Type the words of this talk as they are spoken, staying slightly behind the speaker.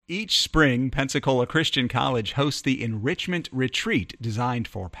Each spring, Pensacola Christian College hosts the Enrichment Retreat designed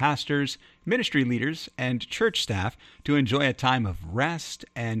for pastors, ministry leaders, and church staff to enjoy a time of rest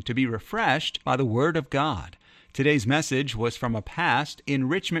and to be refreshed by the Word of God. Today's message was from a past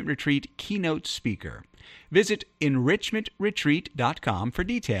Enrichment Retreat keynote speaker. Visit enrichmentretreat.com for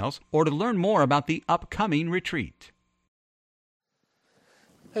details or to learn more about the upcoming retreat.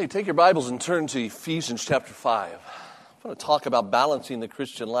 Hey, take your Bibles and turn to Ephesians chapter 5. I want to talk about balancing the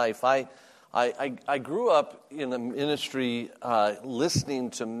Christian life. I grew up in a ministry listening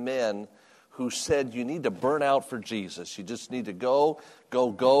to men who said you need to burn out for Jesus. You just need to go,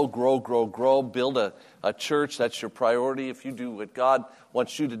 grow, build a church. That's your priority. If you do what God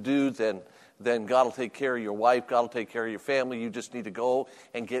wants you to do, then God will take care of your wife. God will take care of your family. You just need to go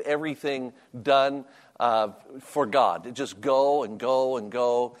and get everything done for God. Just go and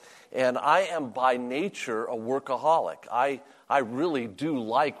go. And I am by nature a workaholic. I really do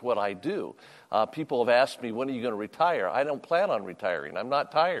like what I do. People have asked me, when are you going to retire? I don't plan on retiring. I'm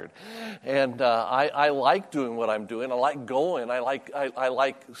not tired. And I like doing what I'm doing. I like going. I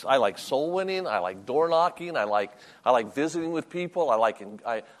like soul winning. I like door knocking. I like visiting with people.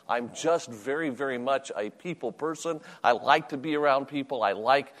 I'm just very, very much a people person. I like to be around people. I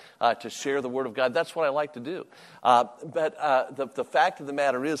like to share the Word of God. That's what I like to do. But the fact of the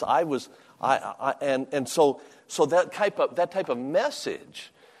matter is, so that type of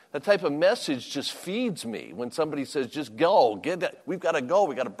message. That type of message just feeds me when somebody says, just go, we've got to go,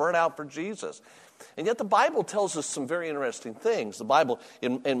 we've got to burn out for Jesus. And yet the Bible tells us some very interesting things. The Bible,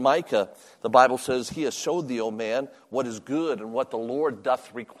 in Micah, the Bible says, He has showed thee, O man, what is good and what the Lord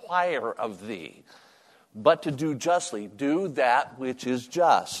doth require of thee. But to do justly, do that which is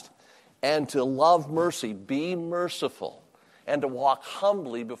just, and to love mercy, be merciful, and to walk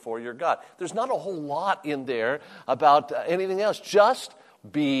humbly before your God. There's not a whole lot in there about anything else, just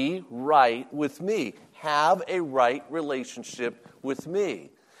be right with me. Have a right relationship with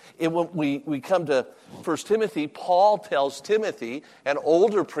me. And when we come to 1 Timothy, Paul tells Timothy, an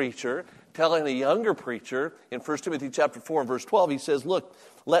older preacher, telling a younger preacher, in 1 Timothy chapter 4 and verse 12, he says, look,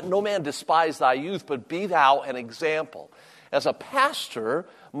 let no man despise thy youth, but be thou an example. As a pastor,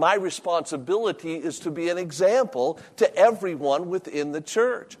 my responsibility is to be an example to everyone within the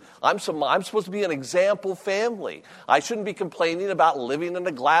church. I'm supposed to be an example family. I shouldn't be complaining about living in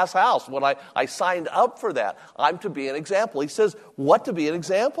a glass house when I signed up for that. I'm to be an example. He says what to be an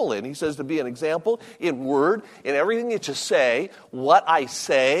example in. He says to be an example in word, in everything that you say, what I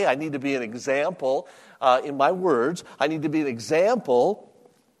say. I need to be an example in my words. I need to be an example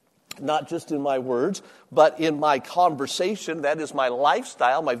not just in my words, but in my conversation. That is my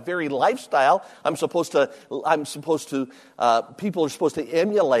lifestyle, my very lifestyle. People are supposed to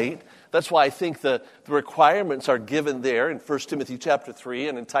emulate. That's why I think the requirements are given there in 1 Timothy chapter 3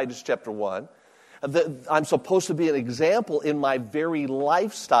 and in Titus chapter 1. I'm supposed to be an example in my very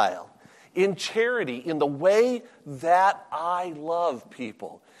lifestyle, in charity, in the way that I love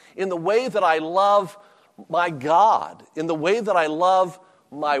people, in the way that I love my God, in the way that I love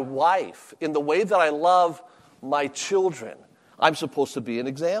my wife, in the way that I love my children. I'm supposed to be an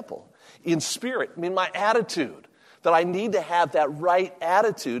example. In spirit, in my attitude, that I need to have that right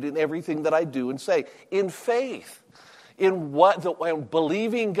attitude in everything that I do and say. In faith, in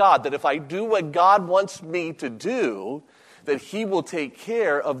believing God, that if I do what God wants me to do, that He will take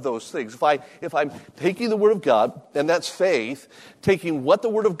care of those things. If I'm taking the Word of God, and that's faith, taking what the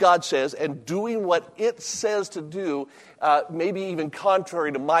Word of God says and doing what it says to do, maybe even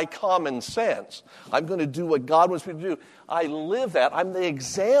contrary to my common sense, I'm going to do what God wants me to do. I live that. I'm the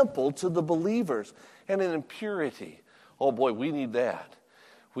example to the believers. And in purity, oh boy, we need that.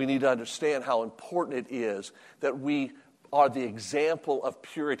 We need to understand how important it is that we are the example of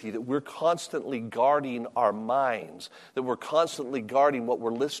purity, that we're constantly guarding our minds, that we're constantly guarding what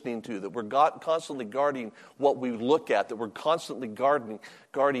we're listening to, that we're constantly guarding what we look at, that we're constantly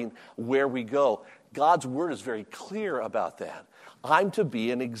guarding where we go. God's Word is very clear about that. I'm to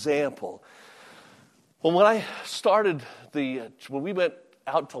be an example. Well, when we went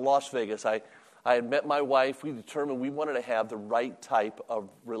out to Las Vegas, I had met my wife. We determined we wanted to have the right type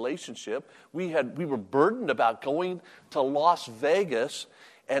of relationship. We were burdened about going to Las Vegas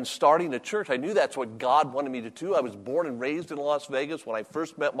and starting a church. I knew that's what God wanted me to do. I was born and raised in Las Vegas. When I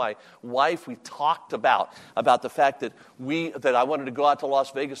first met my wife, we talked about the fact that I wanted to go out to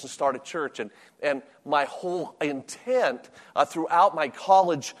Las Vegas and start a church. And my whole intent throughout my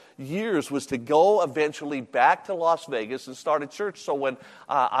college years was to go eventually back to Las Vegas and start a church. So when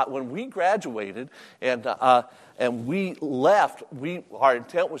we graduated and we left, our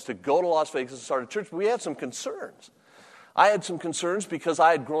intent was to go to Las Vegas and start a church. But we had some concerns. I had some concerns because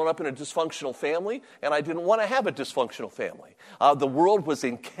I had grown up in a dysfunctional family, and I didn't want to have a dysfunctional family. The world was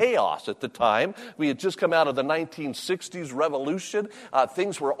in chaos at the time. We had just come out of the 1960s revolution.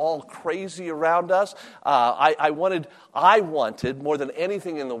 Things were all crazy around us. I wanted more than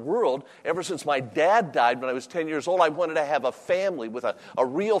anything in the world, ever since my dad died when I was 10 years old, I wanted to have a family, with a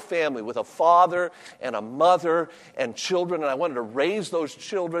real family, with a father and a mother and children, and I wanted to raise those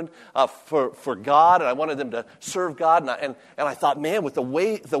children for God, and I wanted them to serve God, and I thought, man, with the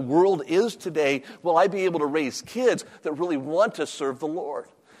way the world is today, will I be able to raise kids that really want to serve the Lord?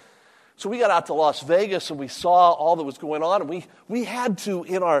 So we got out to Las Vegas, and we saw all that was going on, and we had to,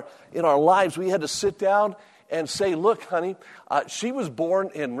 in our lives, we had to sit down and say, look, honey, she was born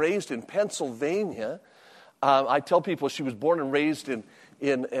and raised in Pennsylvania. I tell people she was born and raised in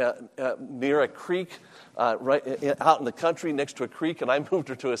near a creek, right out in the country next to a creek, and I moved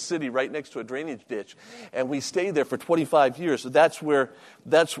her to a city right next to a drainage ditch, and we stayed there for 25 years. So that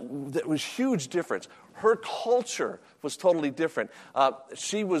was huge difference. Her culture was totally different.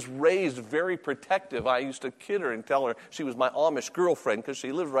 She was raised very protective. I used to kid her and tell her she was my Amish girlfriend because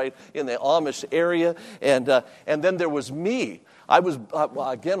she lived right in the Amish area. And then there was me. I was,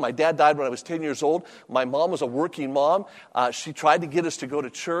 again, my dad died when I was 10 years old. My mom was a working mom. She tried to get us to go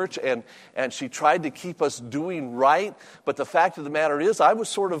to church, and she tried to keep us doing right. But the fact of the matter is, I was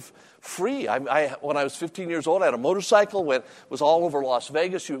sort of free. When I was 15 years old, I had a motorcycle, was all over Las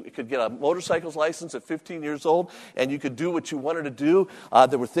Vegas. You could get a motorcycle's license at 15 years old, and you could do what you wanted to do.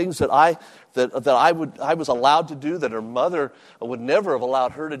 There were things that I was allowed to do that her mother would never have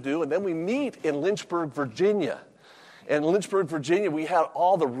allowed her to do. And then we meet in Lynchburg, Virginia. In Lynchburg, Virginia, we had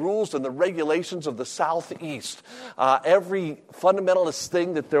all the rules and the regulations of the Southeast. Every fundamentalist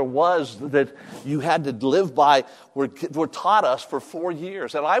thing that there was that you had to live by were taught us for 4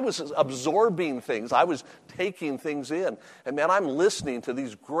 years. And I was absorbing things. I was taking things in. And man, I'm listening to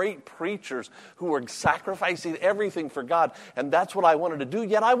these great preachers who were sacrificing everything for God. And that's what I wanted to do.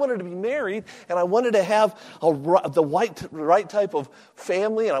 Yet I wanted to be married, and I wanted to have the right type of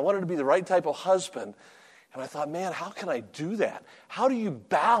family, and I wanted to be the right type of husband. And I thought, man, how can I do that? How do you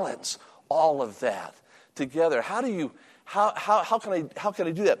balance all of that together? How can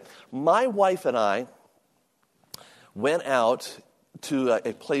I do that? My wife and I went out to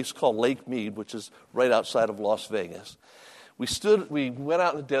a place called Lake Mead, which is right outside of Las Vegas. We went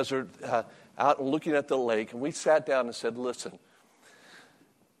out in the desert, out and looking at the lake, and we sat down and said, listen,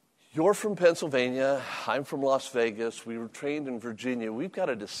 you're from Pennsylvania, I'm from Las Vegas, we were trained in Virginia. We've got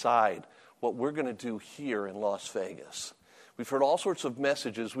to decide what we're going to do here in Las Vegas. We've heard all sorts of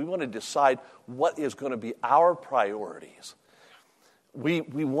messages. We want to decide what is going to be our priorities. We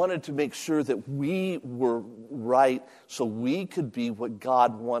wanted to make sure that we were right so we could be what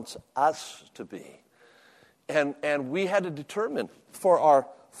God wants us to be. And we had to determine for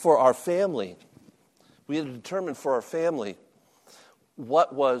our family,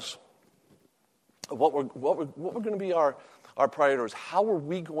 what were going to be our priorities. How were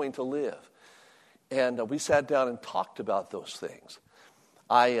we going to live? And we sat down and talked about those things.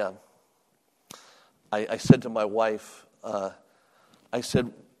 I said to my wife, I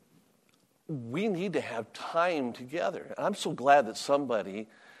said, we need to have time together. And I'm so glad that somebody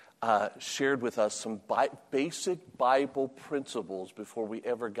shared with us some basic Bible principles before we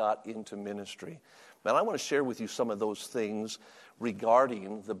ever got into ministry. And I want to share with you some of those things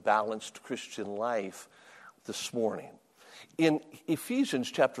regarding the balanced Christian life this morning. In Ephesians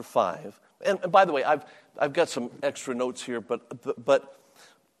chapter 5, and by the way, I've got some extra notes here, but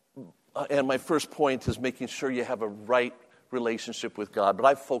my first point is making sure you have a right relationship with God. But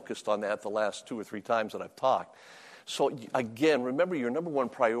I've focused on that the last 2 or 3 times that I've talked. So again, remember your number one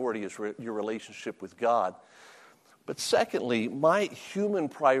priority is your relationship with God. But secondly, my human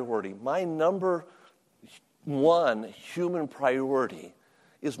priority, my number one human priority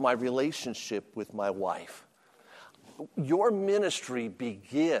is my relationship with my wife. Your ministry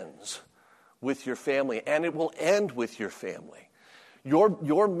begins with your family, and it will end with your family.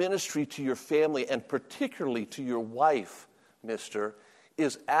 Your ministry to your family, and particularly to your wife, mister,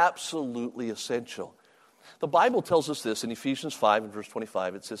 is absolutely essential. The Bible tells us this in Ephesians 5 and verse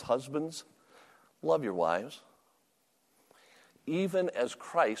 25. It says, husbands, love your wives, even as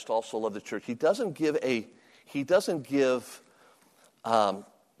Christ also loved the church. He doesn't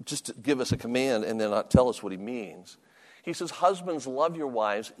just give us a command and then not tell us what he means. He says, husbands, love your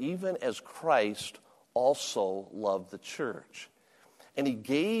wives, even as Christ also loved the church. And he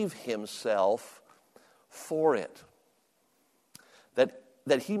gave himself for it,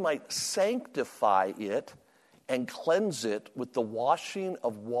 that he might sanctify it and cleanse it with the washing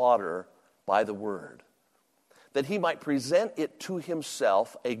of water by the word, that he might present it to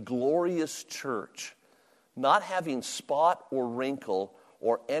himself a glorious church, not having spot or wrinkle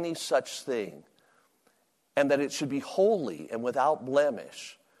or any such thing, and that it should be holy and without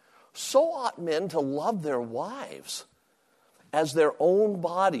blemish. So ought men to love their wives as their own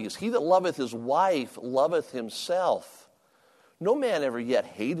bodies. He that loveth his wife loveth himself. No man ever yet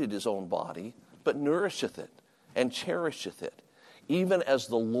hated his own body, but nourisheth it and cherisheth it, even as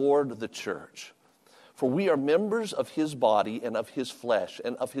the Lord the church. For we are members of his body and of his flesh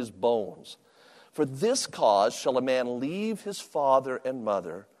and of his bones. For this cause shall a man leave his father and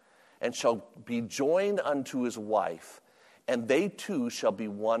mother, and shall be joined unto his wife, and they two shall be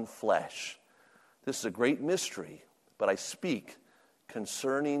one flesh. This is a great mystery, but I speak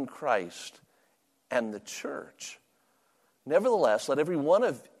concerning Christ and the church. Nevertheless, let every one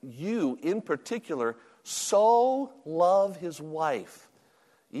of you in particular so love his wife,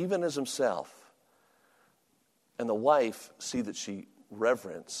 even as himself. And the wife see that she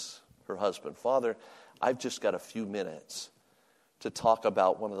reverence her husband. Father, I've just got a few minutes to talk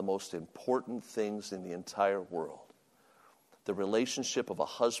about one of the most important things in the entire world. The relationship of a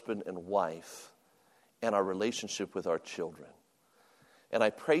husband and wife and our relationship with our children. And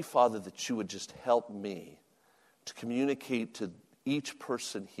I pray, Father, that you would just help me to communicate to each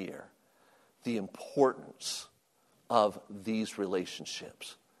person here the importance of these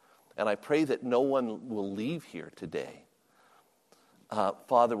relationships. And I pray that no one will leave here today,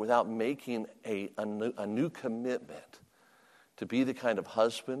 Father, without making a new commitment to be the kind of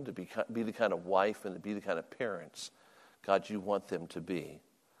husband, to be the kind of wife, and to be the kind of parents, God, you want them to be.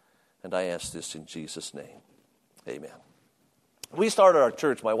 And I ask this in Jesus' name. Amen. We started our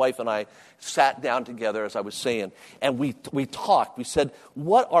church, my wife and I sat down together, as I was saying, and we talked. We said,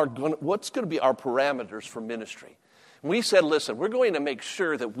 what's going to be our parameters for ministry? And we said, listen, we're going to make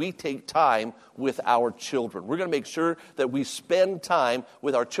sure that we take time with our children. We're going to make sure that we spend time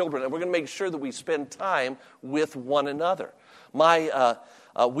with our children, and we're going to make sure that we spend time with one another.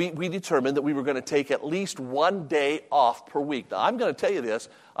 We determined that we were going to take at least one day off per week. Now, I'm going to tell you this.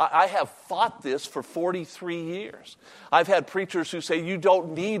 I have fought this for 43 years. I've had preachers who say you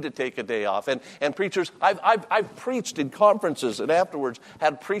don't need to take a day off. And preachers, I've preached in conferences and afterwards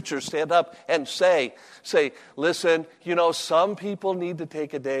had preachers stand up and say, listen, some people need to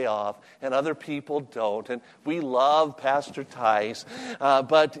take a day off and other people don't. And we love Pastor Tice,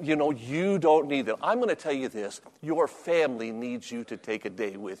 but, you don't need that. I'm going to tell you this. Your family needs you to take a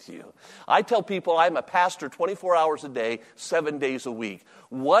day with you. I tell people I'm a pastor 24 hours a day, 7 days a week.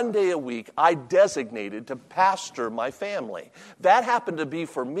 One day a week, I designated to pastor my family. That happened to be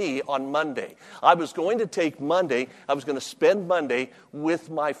for me on Monday. I was going to take Monday, I was going to spend Monday with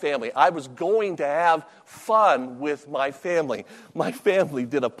my family. I was going to have fun with my family. My family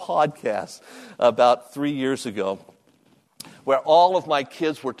did a podcast about 3 years ago where all of my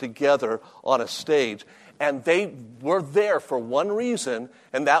kids were together on a stage. And they were there for one reason,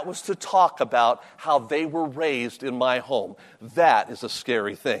 and that was to talk about how they were raised in my home. That is a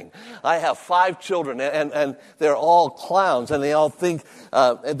scary thing. I have 5 children, and they're all clowns, and they all think,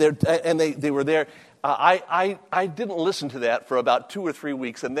 they were there. I didn't listen to that for about 2 or 3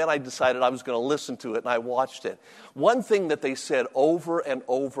 weeks, and then I decided I was going to listen to it, and I watched it. One thing that they said over and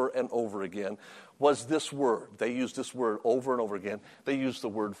over and over again was this word. They used this word over and over again. They used the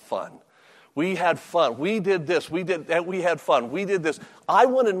word fun. We had fun. We did this. We did that. We had fun. We did this. I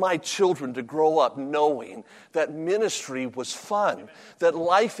wanted my children to grow up knowing that ministry was fun, that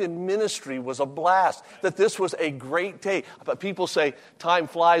life in ministry was a blast, that this was a great day. But people say time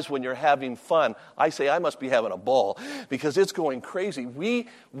flies when you're having fun. I say I must be having a ball because it's going crazy. We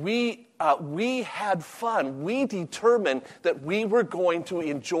had fun. We determined that we were going to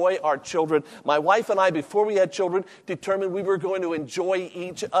enjoy our children. My wife and I, before we had children, determined we were going to enjoy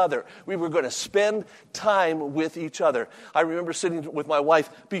each other. We were going to spend time with each other. I remember sitting with my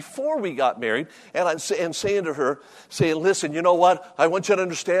wife before we got married and saying to her, listen, you know what? I want you to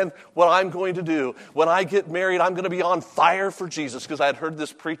understand what I'm going to do. When I get married, I'm going to be on fire for Jesus, because I had heard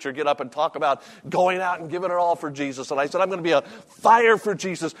this preacher get up and talk about going out and giving it all for Jesus. And I said, I'm going to be on fire for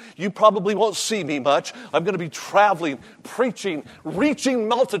Jesus. You probably won't see me much. I'm going to be traveling, preaching, reaching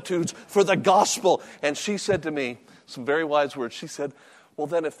multitudes for the gospel. And she said to me some very wise words. She said, well,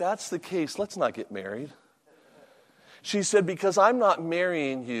 then if that's the case, let's not get married. She said, because I'm not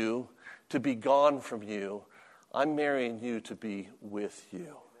marrying you to be gone from you. I'm marrying you to be with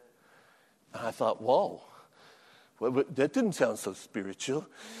you. And I thought, whoa. That didn't sound so spiritual.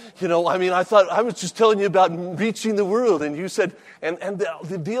 I thought I was just telling you about reaching the world. And you said, and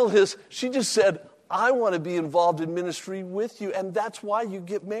the deal is, she just said, I want to be involved in ministry with you. And that's why you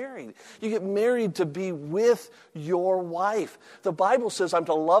get married. You get married to be with your wife. The Bible says I'm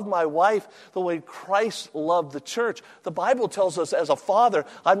to love my wife the way Christ loved the church. The Bible tells us as a father,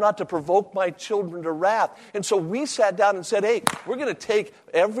 I'm not to provoke my children to wrath. And so we sat down and said, hey, we're going to take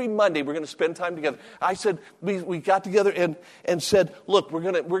every Monday, we're going to spend time together. I said, we got together and said, look, we're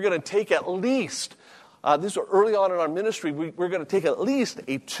going to take at least, this was early on in our ministry, we're going to take at least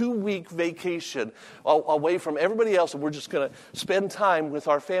a 2-week vacation away from everybody else, and we're just going to spend time with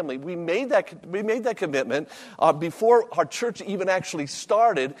our family. We made that commitment before our church even actually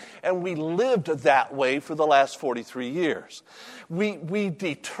started, and we lived that way for the last 43 years. We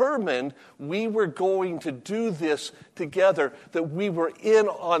determined we were going to do this together, that we were in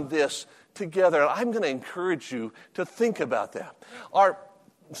on this together. And I'm going to encourage you to think about that. Our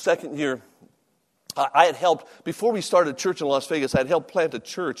second year, I had helped, before we started church in Las Vegas, I had helped plant a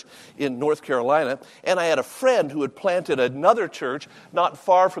church in North Carolina, and I had a friend who had planted another church not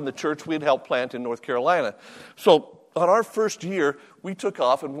far from the church we had helped plant in North Carolina. So on our first year, we took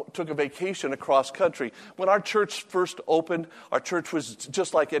off and took a vacation across country. When our church first opened, our church was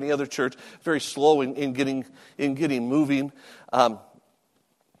just like any other church, very slow in getting moving. At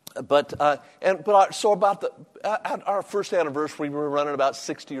our first anniversary, we were running about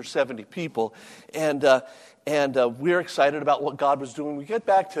 60 or 70 people, and we're excited about what God was doing. We get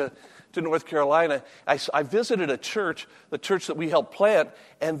back to North Carolina. I visited a church, the church that we helped plant,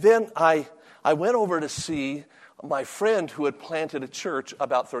 and then I went over to see my friend who had planted a church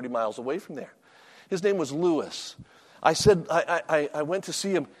about 30 miles away from there. His name was Lewis. I went to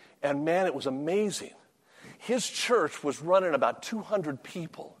see him, and man, it was amazing. His church was running about 200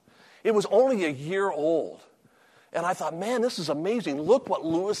 people. It was only a year old. And I thought, man, this is amazing. Look what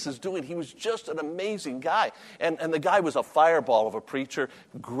Lewis is doing. He was just an amazing guy. And the guy was a fireball of a preacher,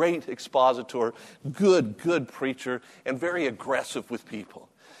 great expositor, good preacher, and very aggressive with people.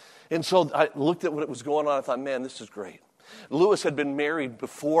 And so I looked at what was going on. I thought, man, this is great. Lewis had been married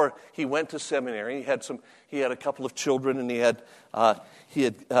before he went to seminary. He had a couple of children, and he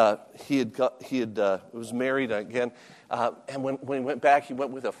was married again. And when he went back, he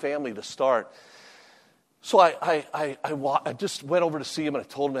went with a family to start. So I just went over to see him, and I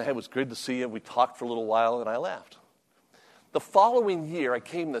told him, hey, it was good to see him. We talked for a little while, and I left. The following year, I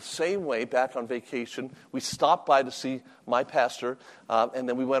came the same way back on vacation. We stopped by to see my pastor, and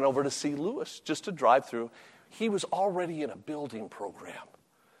then we went over to see Lewis, just to drive through. He was already in a building program.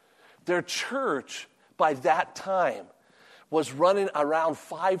 Their church, by that time, was running around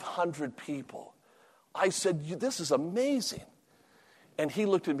 500 people. I said, this is amazing. And he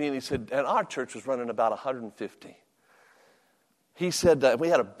looked at me and he said, and our church was running about 150. He said, we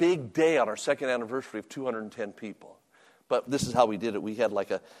had a big day on our second anniversary of 210 people. But this is how we did it. We had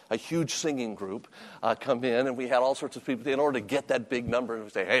like a huge singing group come in, and we had all sorts of people. In order to get that big number, we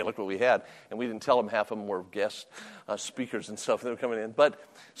say, hey, look what we had. And we didn't tell them half of them were guest speakers and stuff that were coming in. But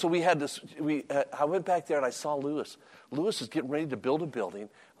so we had this. I went back there and I saw Lewis. Lewis is getting ready to build a building.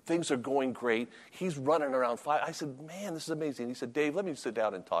 Things are going great. He's running around 5. I said, man, this is amazing. He said, Dave, let me sit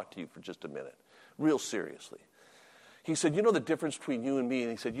down and talk to you for just a minute, real seriously. He said, you know the difference between you and me?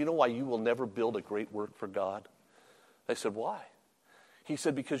 And he said, you know why you will never build a great work for God? I said, why? He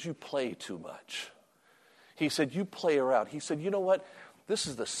said, because you play too much. He said, you play around. He said, you know what? This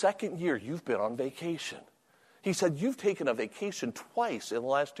is the second year you've been on vacation. He said, you've taken a vacation twice in the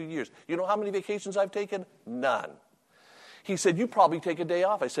last 2 years. You know how many vacations I've taken? None. He said, you probably take a day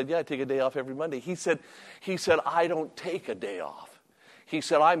off. I said, yeah, I take a day off every Monday. He said, I don't take a day off. He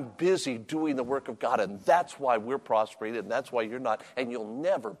said, I'm busy doing the work of God, and that's why we're prospering, and that's why you're not, and you'll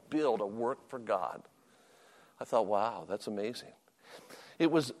never build a work for God. I thought, wow, that's amazing.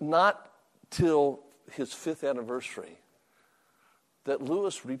 It was not till his 5th anniversary that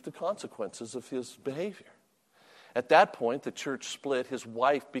Lewis reaped the consequences of his behavior. At that point, the church split. His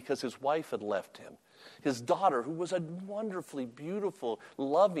wife, because his wife had left him. His daughter, who was a wonderfully beautiful,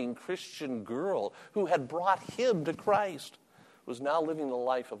 loving Christian girl who had brought him to Christ, was now living the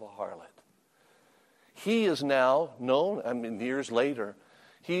life of a harlot. He is now known, years later,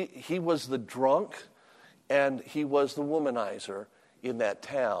 he was the drunk and he was the womanizer in that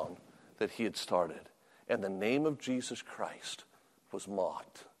town that he had started. And the name of Jesus Christ was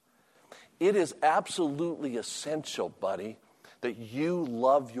mocked. It is absolutely essential, buddy, that you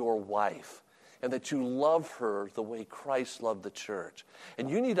love your wife and that you love her the way Christ loved the church. And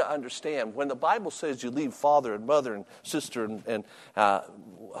you need to understand, when the Bible says you leave father and mother and sister and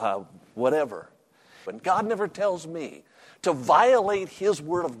whatever, but God never tells me to violate his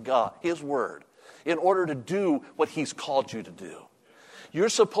word of God, his word, in order to do what he's called you to do. You're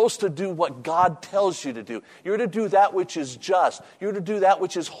supposed to do what God tells you to do. You're to do that which is just. You're to do that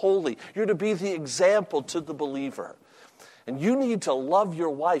which is holy. You're to be the example to the believer. And you need to love your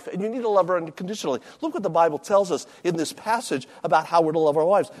wife, and you need to love her unconditionally. Look what the Bible tells us in this passage about how we're to love our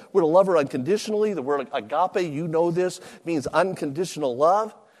wives. We're to love her unconditionally. The word agape, you know this, means unconditional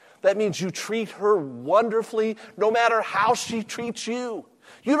love. That means you treat her wonderfully no matter how she treats you.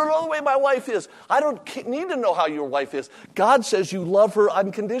 You don't know the way my wife is. I don't need to know how your wife is. God says you love her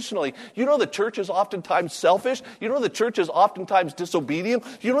unconditionally. You know the church is oftentimes selfish. You know the church is oftentimes disobedient.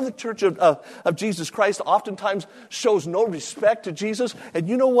 You know the church of Jesus Christ oftentimes shows no respect to Jesus. And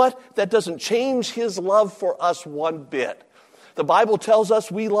you know what? That doesn't change his love for us one bit. The Bible tells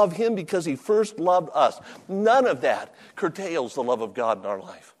us we love him because he first loved us. None of that curtails the love of God in our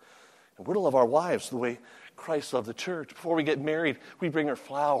life. And we're to love our wives the way Christ loved the church. Before we get married, we bring her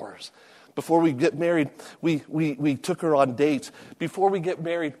flowers. Before we get married, we took her on dates. Before we get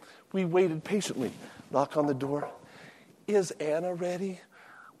married, we waited patiently. Knock on the door. Is Anna ready?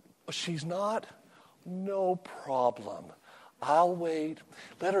 She's not? No problem. I'll wait.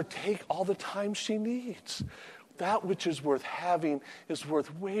 Let her take all the time she needs. That which is worth having is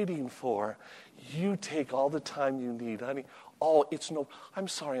worth waiting for. You take all the time you need, honey. Oh, I'm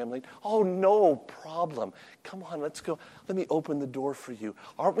sorry I'm late. Oh, no problem. Come on, let's go. Let me open the door for you.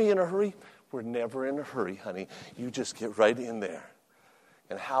 Aren't we in a hurry? We're never in a hurry, honey. You just get right in there.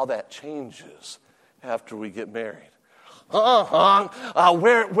 And how that changes after we get married.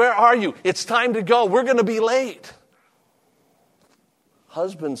 Where are you? It's time to go. We're going to be late.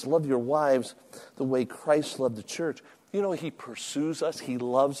 Husbands, love your wives the way Christ loved the church. You know, he pursues us. He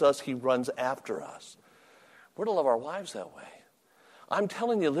loves us. He runs after us. We're to love our wives that way. I'm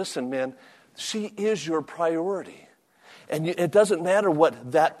telling you, listen, man, she is your priority. And it doesn't matter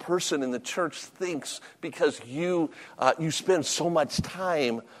what that person in the church thinks because you spend so much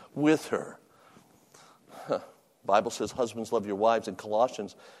time with her. The Bible says, husbands, love your wives in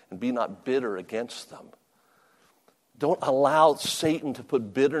Colossians and be not bitter against them. Don't allow Satan to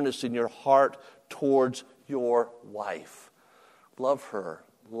put bitterness in your heart towards your wife. Love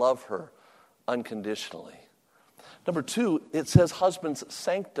her unconditionally. Number 2, it says, husbands,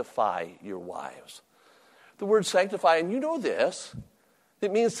 sanctify your wives. The word sanctify, and you know this,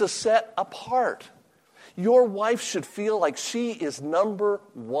 it means to set apart. Your wife should feel like she is number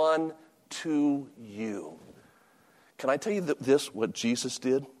one to you. Can I tell you what Jesus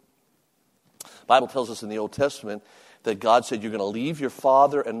did? The Bible tells us in the Old Testament that God said you're going to leave your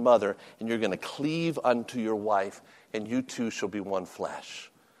father and mother and you're going to cleave unto your wife and you two shall be one flesh.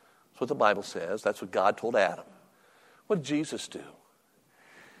 That's what the Bible says. That's what God told Adam. What did Jesus do?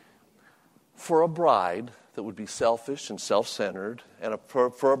 For a bride that would be selfish and self-centered, and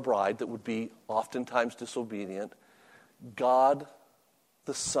for a bride that would be oftentimes disobedient, God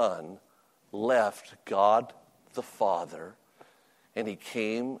the Son left God the Father, and he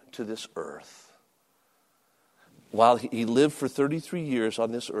came to this earth. While he lived for 33 years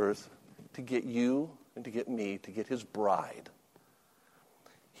on this earth to get you and to get me, to get his bride.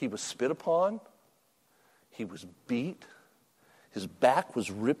 He was spit upon. He was beat. His back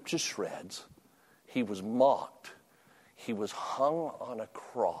was ripped to shreds. He was mocked. He was hung on a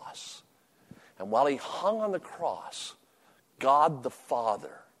cross. And while he hung on the cross, God the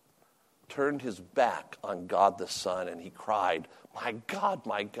Father turned his back on God the Son, and he cried, my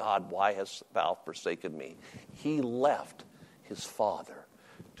God, why hast thou forsaken me?" He left his Father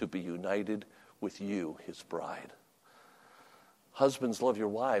to be united with you, his bride. Husbands, love your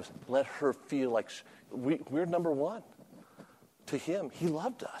wives. Let her feel like we're number one to him. He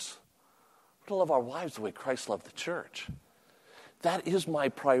loved us. We're to love our wives the way Christ loved the church. That is my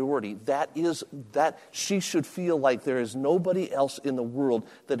priority. That she should feel like there is nobody else in the world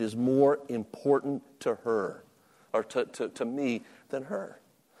that is more important to her or to me than her.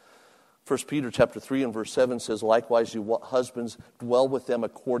 1 Peter chapter 3 and verse 7 says, "Likewise, you husbands, dwell with them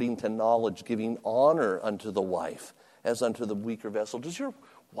according to knowledge, giving honor unto the wife as unto the weaker vessel." Does your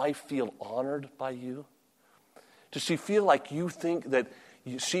wife feel honored by you? Does she feel like you think that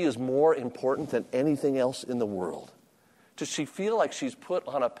she is more important than anything else in the world? Does she feel like she's put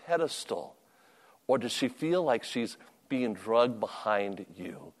on a pedestal? Or does she feel like she's being drugged behind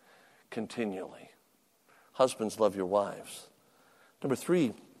you continually? Husbands, love your wives. Number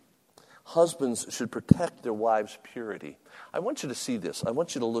 3, husbands should protect their wives' purity. I want you to see this. I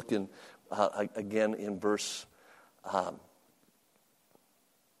want you to look in again in verse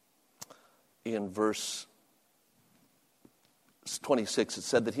 26. It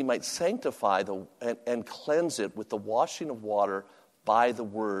said that he might sanctify and cleanse it with the washing of water by the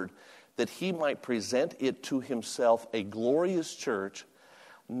word, that he might present it to himself a glorious church,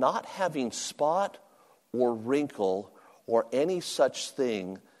 not having spot or wrinkle or any such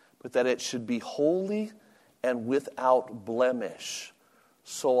thing, but that it should be holy and without blemish.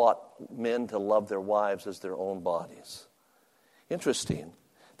 So ought men to love their wives as their own bodies. Interesting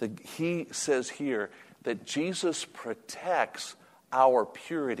that he says here that Jesus protects our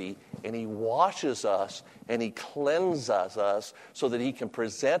purity, and he washes us and he cleanses us so that he can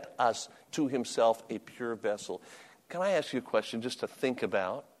present us to himself a pure vessel. Can I ask you a question just to think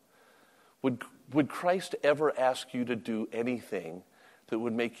about? Would Christ ever ask you to do anything that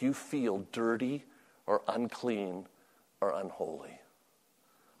would make you feel dirty or unclean or unholy?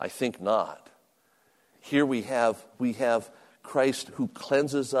 I think not. Here we have Christ who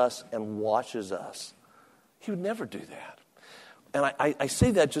cleanses us and washes us. He would never do that. And I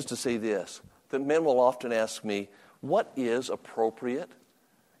say that just to say this, that men will often ask me, what is appropriate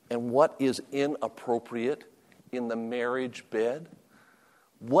and what is inappropriate in the marriage bed?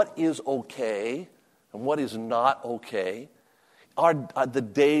 What is okay and what is not okay? The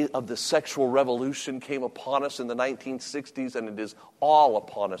day of the sexual revolution came upon us in the 1960s, and it is all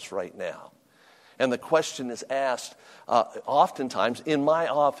upon us right now. And the question is asked oftentimes in my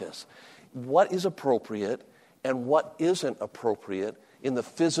office, what is appropriate and what isn't appropriate in the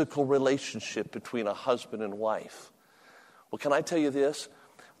physical relationship between a husband and wife? Well, can I tell you this?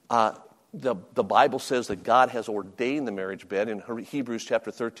 The Bible says that God has ordained the marriage bed. In Hebrews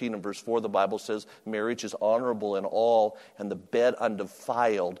chapter 13 and verse 4, the Bible says marriage is honorable in all and the bed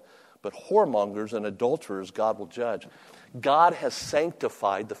undefiled, but whoremongers and adulterers God will judge. God has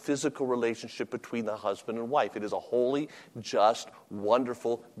sanctified the physical relationship between the husband and wife. It is a holy, just,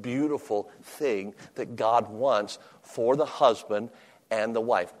 wonderful, beautiful thing that God wants for the husband and the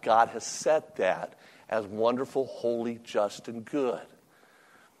wife. God has set that as wonderful, holy, just, and good.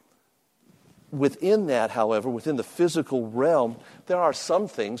 Within that, however, within the physical realm, there are some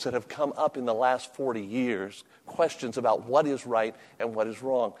things that have come up in the last 40 years, questions about what is right and what is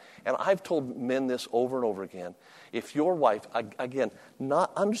wrong. And I've told men this over and over again. If your wife, again,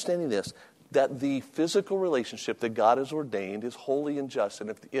 not understanding this, that the physical relationship that God has ordained is holy and just,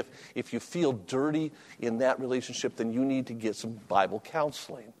 and if you feel dirty in that relationship, then you need to get some Bible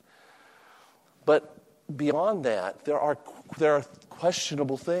counseling. But beyond that, there are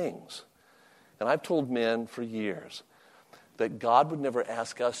questionable things. And I've told men for years that God would never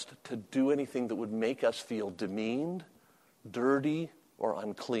ask us to do anything that would make us feel demeaned, dirty, or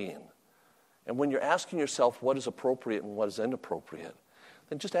unclean. And when you're asking yourself what is appropriate and what is inappropriate,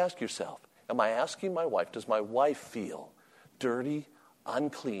 then just ask yourself, am I asking my wife, does my wife feel dirty,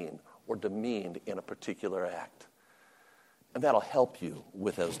 unclean, or demeaned in a particular act? And that'll help you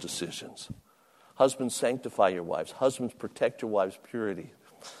with those decisions. Husbands, sanctify your wives. Husbands, protect your wives' purity.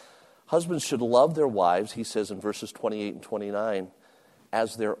 Husbands should love their wives, he says in verses 28 and 29,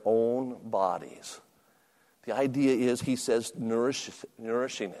 as their own bodies. The idea is, he says,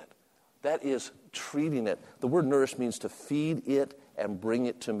 nourishing it. That is treating it. The word nourish means to feed it and bring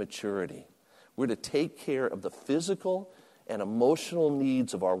it to maturity. We're to take care of the physical and emotional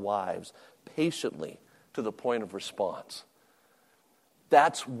needs of our wives patiently to the point of response.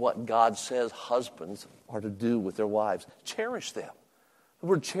 That's what God says husbands are to do with their wives. Cherish them. The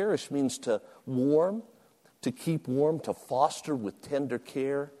word cherish means to warm, to keep warm, to foster with tender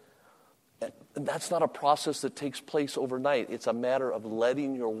care. And that's not a process that takes place overnight. It's a matter of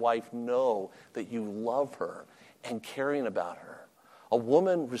letting your wife know that you love her and caring about her. A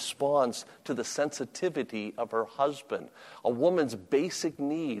woman responds to the sensitivity of her husband. A woman's basic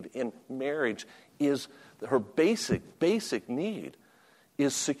need in marriage is, her basic need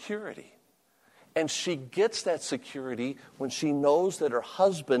is security. And she gets that security when she knows that her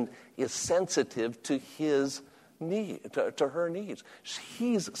husband is sensitive to his need, to her needs.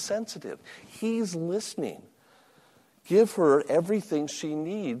 He's sensitive. He's listening. Give her everything she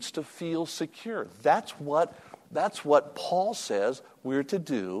needs to feel secure. That's what Paul says we're to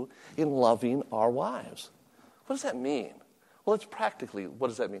do in loving our wives. What does that mean? Well, it's practically, what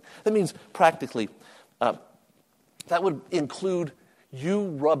does that mean? That means practically, that would include you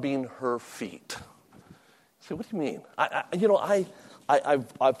rubbing her feet. So what do you mean? I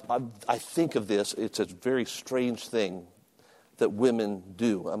think of this. It's a very strange thing that women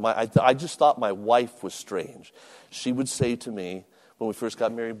do. I just thought my wife was strange. She would say to me when we first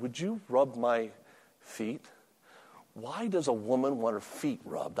got married, "Would you rub my feet?" Why does a woman want her feet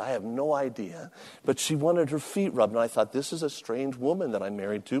rubbed? I have no idea. But she wanted her feet rubbed. And I thought, this is a strange woman that I'm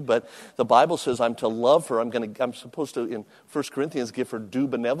married to. But the Bible says I'm to love her. I'm supposed to, in 1 Corinthians, give her due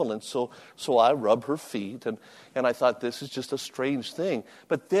benevolence. So I rub her feet. And I thought, this is just a strange thing.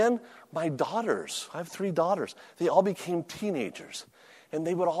 But then my daughters, I have 3 daughters, they all became teenagers. And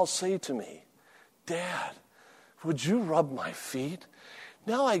they would all say to me, Dad, would you rub my feet?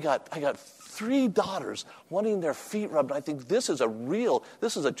 Now I got 3 daughters wanting their feet rubbed. I think this is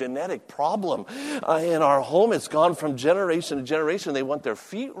a genetic problem. In our home, it's gone from generation to generation. They want their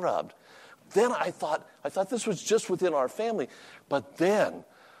feet rubbed. Then I thought this was just within our family. But then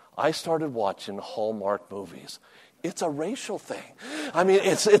I started watching Hallmark movies. It's a racial thing. I mean,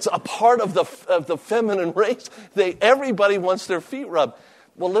 it's a part of the feminine race. Everybody wants their feet rubbed.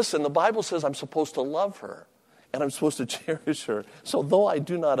 Well, listen, the Bible says I'm supposed to love her. And I'm supposed to cherish her. So though I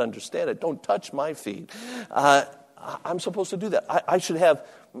do not understand it, don't touch my feet. I'm supposed to do that. I should have,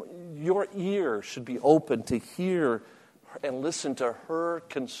 your ear should be open to hear and listen to her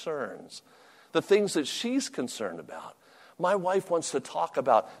concerns. The things that she's concerned about. My wife wants to talk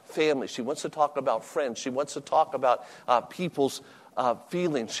about family. She wants to talk about friends. She wants to talk about people's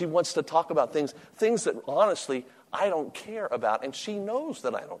feelings. She wants to talk about things that honestly I don't care about. And she knows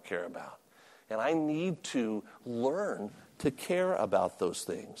that I don't care about. And I need to learn to care about those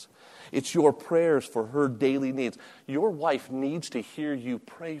things. It's your prayers for her daily needs. Your wife needs to hear you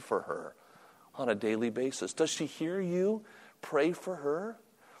pray for her on a daily basis. Does she hear you pray for her?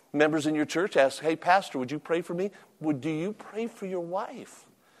 Members in your church ask, hey, Pastor, would you pray for me? Do you pray for your wife?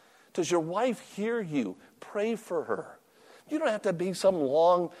 Does your wife hear you pray for her? You don't have to be some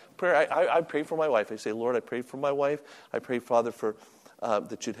long prayer. I pray for my wife. I say, Lord, I pray for my wife. I pray, Father, for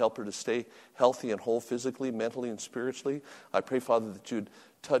that you'd help her to stay healthy and whole physically, mentally, and spiritually. I pray, Father, that you'd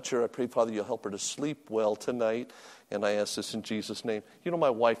touch her. I pray, Father, you'll help her to sleep well tonight. And I ask this in Jesus' name. You know,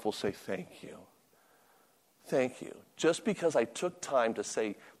 my wife will say, thank you. Thank you. Just because I took time to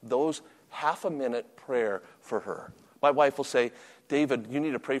say those half-a-minute prayer for her. My wife will say, David, you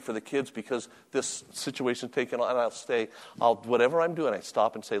need to pray for the kids because this situation's taken on, and whatever I'm doing, I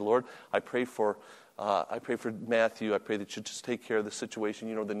stop and say, Lord, I pray for Matthew. I pray that you just take care of the situation,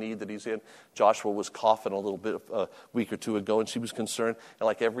 you know, the need that he's in. Joshua was coughing a little bit a week or two ago, and she was concerned. And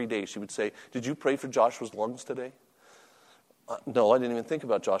like every day, she would say, did you pray for Joshua's lungs today? No, I didn't even think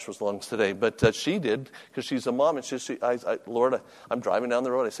about Joshua's lungs today. But she did, because she's a mom. And Lord, I'm driving down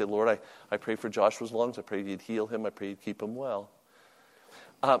the road. I say, Lord, I pray for Joshua's lungs. I pray you'd heal him. I pray you'd keep him well.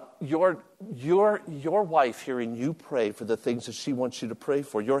 Your wife hearing you pray for the things that she wants you to pray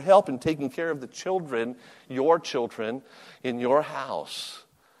for, your help in taking care of the children, your children in your house.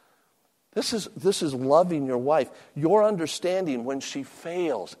 This is loving your wife. Your understanding when she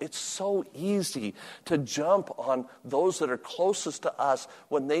fails. It's so easy to jump on those that are closest to us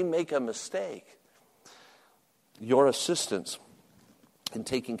when they make a mistake. Your assistance in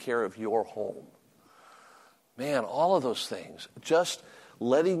taking care of your home. Man, all of those things. Just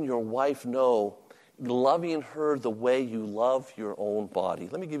letting your wife know, loving her the way you love your own body.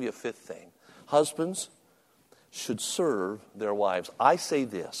 Let me give you a 5th thing. Husbands should serve their wives. I say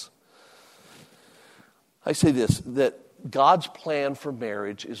this, that God's plan for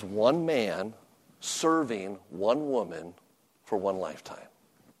marriage is one man serving one woman for one lifetime.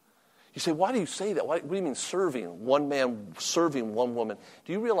 You say, why do you say that? What do you mean serving? One man serving one woman.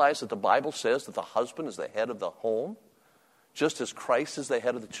 Do you realize that the Bible says that the husband is the head of the home, just as Christ is the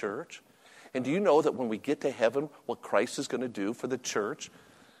head of the church? And do you know that when we get to heaven, what Christ is going to do for the church?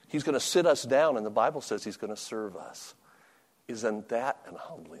 He's going to sit us down, and the Bible says he's going to serve us. Isn't that an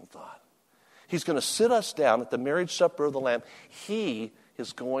humbling thought? He's going to sit us down at the marriage supper of the Lamb. He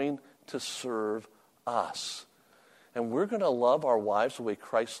is going to serve us. And we're going to love our wives the way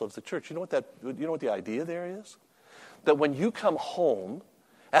Christ loves the church. You know what the idea there is? That when you come home,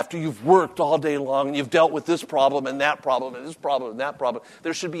 after you've worked all day long and you've dealt with this problem and that problem and this problem and that problem,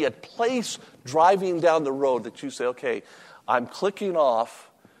 there should be a place driving down the road that you say, okay, I'm clicking off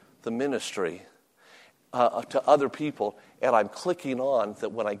the ministry to other people, and I'm clicking on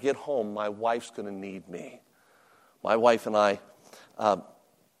that when I get home, my wife's going to need me. My wife and I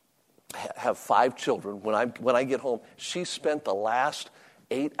have 5 children. When I get home, she spent the last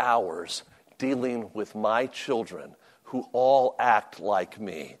 8 hours dealing with my children who all act like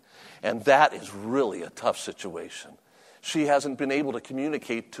me. And that is really a tough situation. She hasn't been able to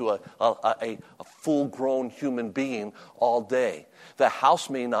communicate to a full-grown human being all day. The house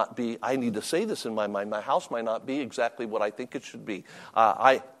may not be, I need to say this in my mind, my house might not be exactly what I think it should be.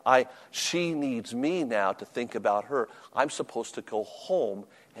 She needs me now to think about her. I'm supposed to go home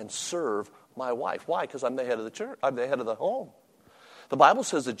and serve my wife. Why? Because I'm the head of the church. I'm the head of the home. The Bible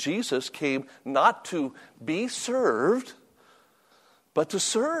says that Jesus came not to be served, but to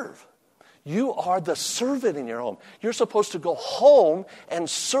serve. You are the servant in your home. You're supposed to go home and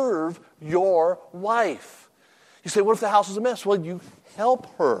serve your wife. You say, what if the house is a mess? Well, you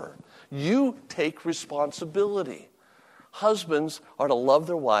help her. You take responsibility. Husbands are to love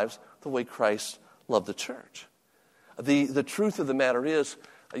their wives the way Christ loved the church. The truth of the matter is,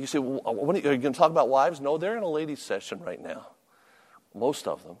 you say, well, are you going to talk about wives? No, they're in a ladies' session right now. Most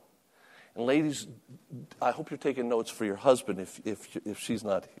of them. And ladies, I hope you're taking notes for your husband if he's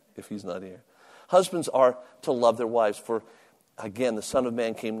not here. Husbands are to love their wives, for, again, the Son of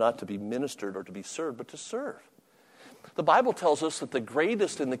Man came not to be ministered or to be served, but to serve. The Bible tells us that the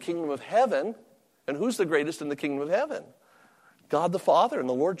greatest in the kingdom of heaven, and who's the greatest in the kingdom of heaven? God the Father and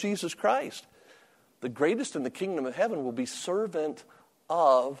the Lord Jesus Christ. The greatest in the kingdom of heaven will be servant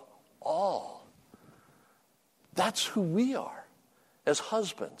of all. That's who we are as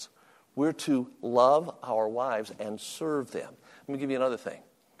husbands. We're to love our wives and serve them. Let me give you another thing.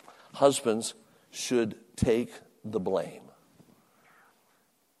 Husbands should take the blame.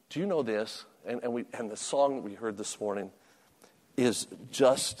 Do you know this? And the song that we heard this morning is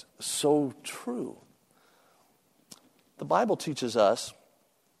just so true. The Bible teaches us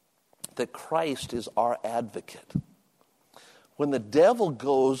that Christ is our advocate. When the devil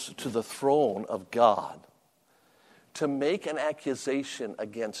goes to the throne of God to make an accusation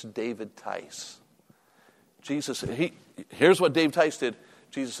against David Tice, here's what Dave Tice did.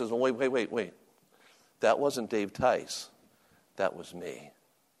 Jesus says, oh, wait. That wasn't Dave Tice. That was me.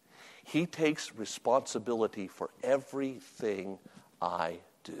 He takes responsibility for everything I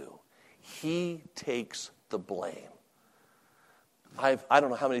do. He takes the blame. I don't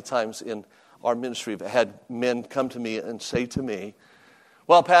know how many times in our ministry I've had men come to me and say to me,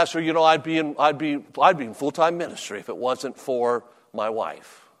 well, Pastor, I'd be in full-time ministry if it wasn't for my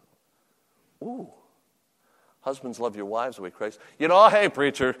wife. Ooh. Husbands, love your wives the way Christ. Hey,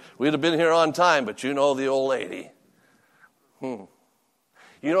 preacher, we'd have been here on time, but the old lady.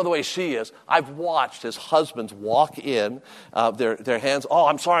 You know the way she is. I've watched as husbands walk in, their hands, oh,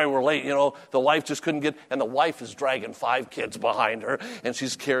 I'm sorry we're late. The wife just couldn't get, and the wife is dragging 5 kids behind her, and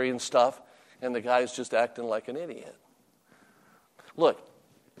she's carrying stuff, and the guy's just acting like an idiot. Look,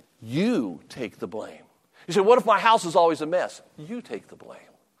 you take the blame. You say, what if my house is always a mess? You take the blame.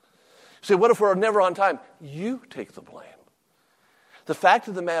 You say, what if we're never on time? You take the blame. The fact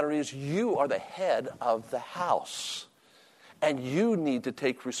of the matter is, you are the head of the house. And you need to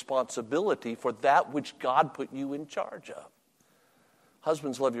take responsibility for that which God put you in charge of.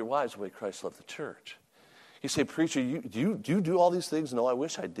 Husbands, love your wives the way Christ loved the church. You say, preacher, do you do all these things? No, I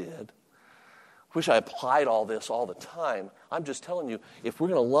wish I did. Wish I applied all this all the time. I'm just telling you, if we're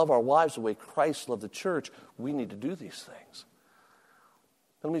going to love our wives the way Christ loved the church, we need to do these things.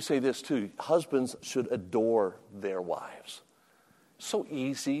 Let me say this too. Husbands should adore their wives. So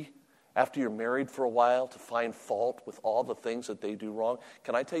easy after you're married for a while to find fault with all the things that they do wrong.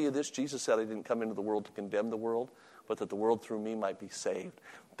 Can I tell you this? Jesus said, I didn't come into the world to condemn the world, but that the world through me might be saved.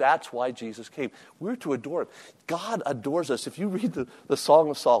 That's why Jesus came. We're to adore him. God adores us. If you read the Song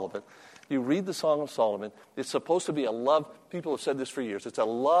of Solomon, it's supposed to be a love. People have said this for years. It's a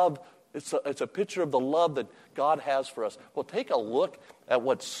love. It's a picture of the love that God has for us. Well, take a look at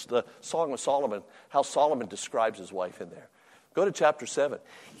what's the Song of Solomon, how Solomon describes his wife in there. Go to chapter 7.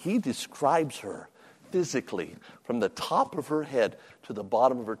 He describes her physically from the top of her head to the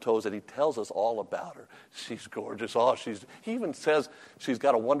bottom of her toes, and he tells us all about her. She's gorgeous. He even says she's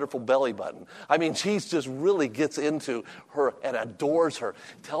got a wonderful belly button. I mean, she just really gets into her and adores her.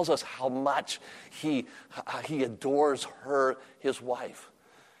 Tells us how much he adores her, his wife.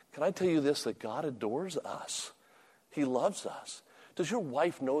 Can I tell you this, that God adores us? He loves us. Does your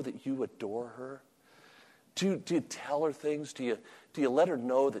wife know that you adore her? Do you tell her things? Do you let her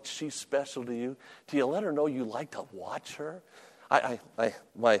know that she's special to you? Do you let her know you like to watch her?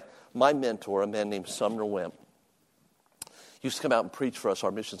 My mentor, a man named Sumner Wimp, used to come out and preach for us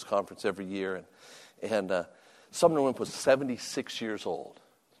our missions conference every year. And Sumner Wimp was 76 years old.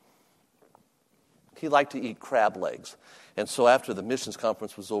 He liked to eat crab legs. And so after the missions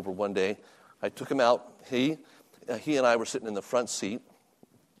conference was over one day, I took him out. He and I were sitting in the front seat.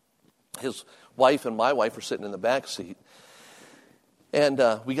 His wife and my wife were sitting in the back seat. And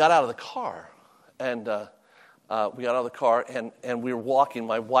we got out of the car. And we were walking.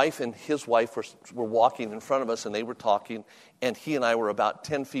 My wife and his wife were walking in front of us, and they were talking. And he and I were about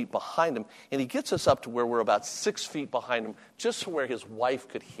 10 feet behind him. And he gets us up to where we're about 6 feet behind him, just so where his wife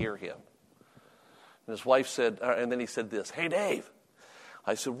could hear him. And his wife said, and then he said this, "Hey, Dave."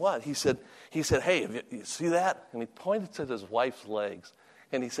 I said, "What?" He said, "Hey, you see that?" And he pointed to his wife's legs.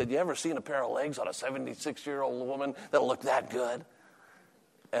 And he said, "You ever seen a pair of legs on a 76-year-old woman that look that good?"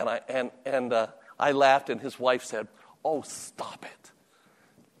 And I laughed, and his wife said, "Oh, stop it,"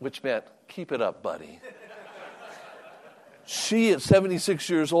 which meant, "Keep it up, buddy." She, at 76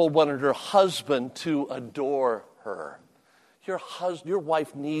 years old, wanted her husband to adore her. Your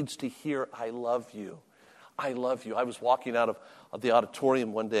wife needs to hear, I love you. I love you. I was walking out of the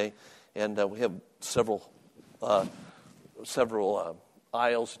auditorium one day, and we have several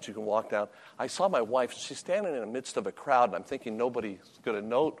aisles that you can walk down. I saw my wife. She's standing in the midst of a crowd, and I'm thinking nobody's going to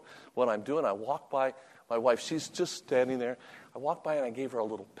note what I'm doing. I walk by my wife. She's just standing there. I walked by, and I gave her a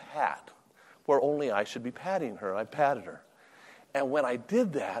little pat, where only I should be patting her. I patted her. And when I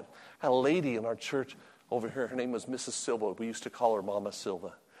did that, I had a lady in our church over here. Her name was Mrs. Silva. We used to call her Mama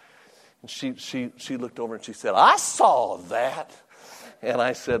Silva. And she looked over and she said, I saw that. And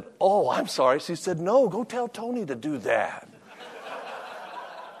I said, oh, I'm sorry. She said, no, go tell Tony to do that.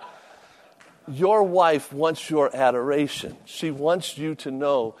 Your wife wants your adoration. She wants you to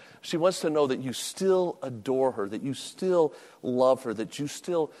know. She wants to know that you still adore her, that you still love her, that you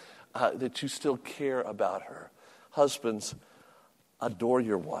still care about her. Husbands, adore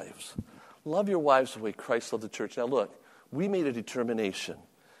your wives. Love your wives the way Christ loved the church. Now look, we made a determination.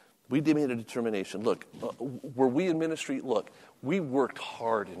 Look, were we in ministry? Look, we worked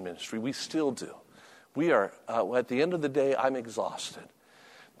hard in ministry. We still do. We are, at the end of the day, I'm exhausted.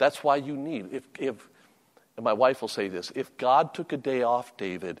 That's why you need, and my wife will say this, if God took a day off,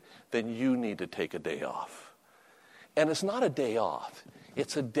 David, then you need to take a day off. And it's not a day off.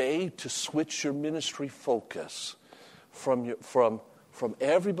 It's a day to switch your ministry focus from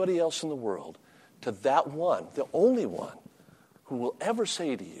everybody else in the world to that one, the only one, who will ever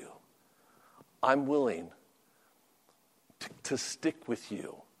say to you, I'm willing to stick with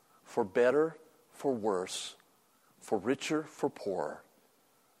you for better, for worse, for richer, for poorer,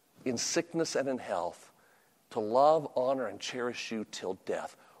 in sickness and in health, to love, honor, and cherish you till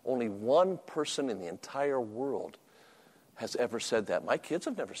death. Only one person in the entire world has ever said that. My kids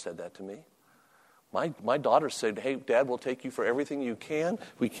have never said that to me. My daughter said, hey, Dad, we'll take you for everything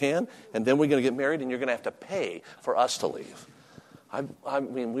we can, and then we're going to get married, and you're going to have to pay for us to leave. I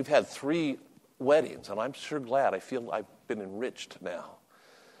mean, we've had 3 weddings, and I'm sure glad. I feel I've been enriched now.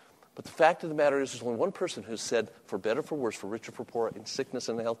 But the fact of the matter is, there's only one person who said, for better, for worse, for richer, for poorer, in sickness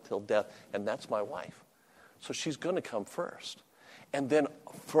and health till death, and that's my wife. So she's going to come first. And then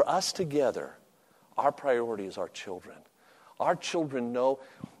for us together, our priority is our children. Our children know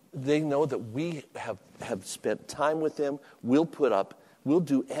that we have spent time with them. We'll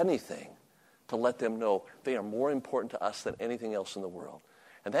do anything to let them know they are more important to us than anything else in the world.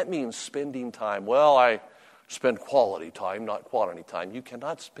 And that means spending time. Well, I spend quality time, not quantity time. You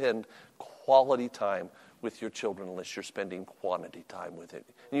cannot spend quality time with your children unless you're spending quantity time with it.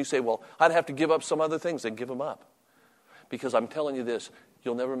 And you say, well, I'd have to give up some other things. Then give them up. Because I'm telling you this,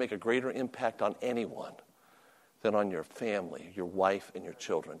 you'll never make a greater impact on anyone than on your family, your wife, and your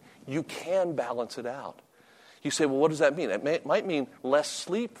children. You can balance it out. You say, well, what does that mean? It might mean less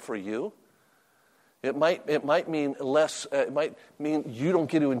sleep for you. It might mean less. It might mean you don't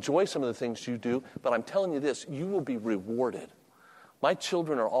get to enjoy some of the things you do. But I'm telling you this: you will be rewarded. My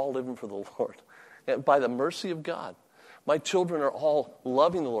children are all living for the Lord, and by the mercy of God. My children are all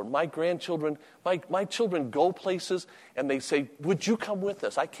loving the Lord. My grandchildren, my children go places and they say, would you come with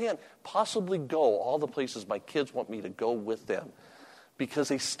us? I can't possibly go all the places my kids want me to go with them because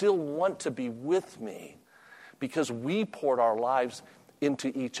they still want to be with me because we poured our lives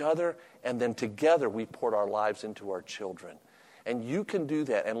into each other and then together we poured our lives into our children. And you can do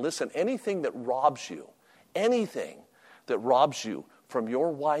that. And listen, anything that robs you from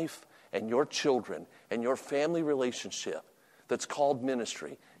your wife and your children and your family relationship that's called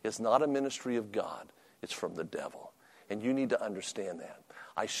ministry is not a ministry of God. It's from the devil. And you need to understand that.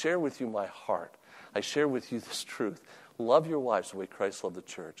 I share with you my heart. I share with you this truth. Love your wives the way Christ loved the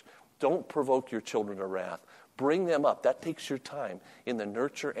church. Don't provoke your children to wrath. Bring them up. That takes your time in the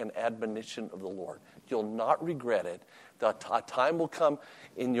nurture and admonition of the Lord. You'll not regret it. The time will come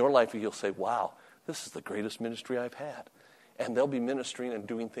in your life where you'll say, wow, this is the greatest ministry I've had. And they'll be ministering and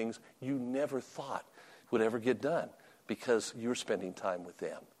doing things you never thought would ever get done because you're spending time with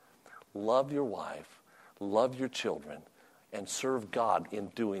them. Love your wife, love your children, and serve God in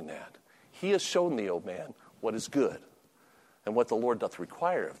doing that. He has shown thee, O man, what is good and what the Lord doth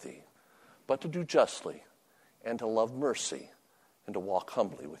require of thee, but to do justly and to love mercy and to walk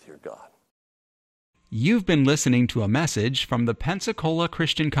humbly with your God. You've been listening to a message from the Pensacola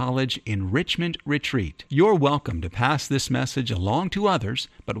Christian College Enrichment Retreat. You're welcome to pass this message along to others,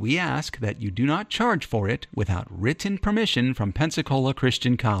 but we ask that you do not charge for it without written permission from Pensacola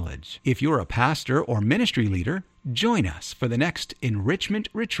Christian College. If you're a pastor or ministry leader, join us for the next Enrichment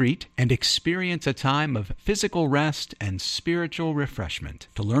Retreat and experience a time of physical rest and spiritual refreshment.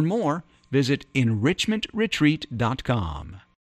 To learn more, visit enrichmentretreat.com.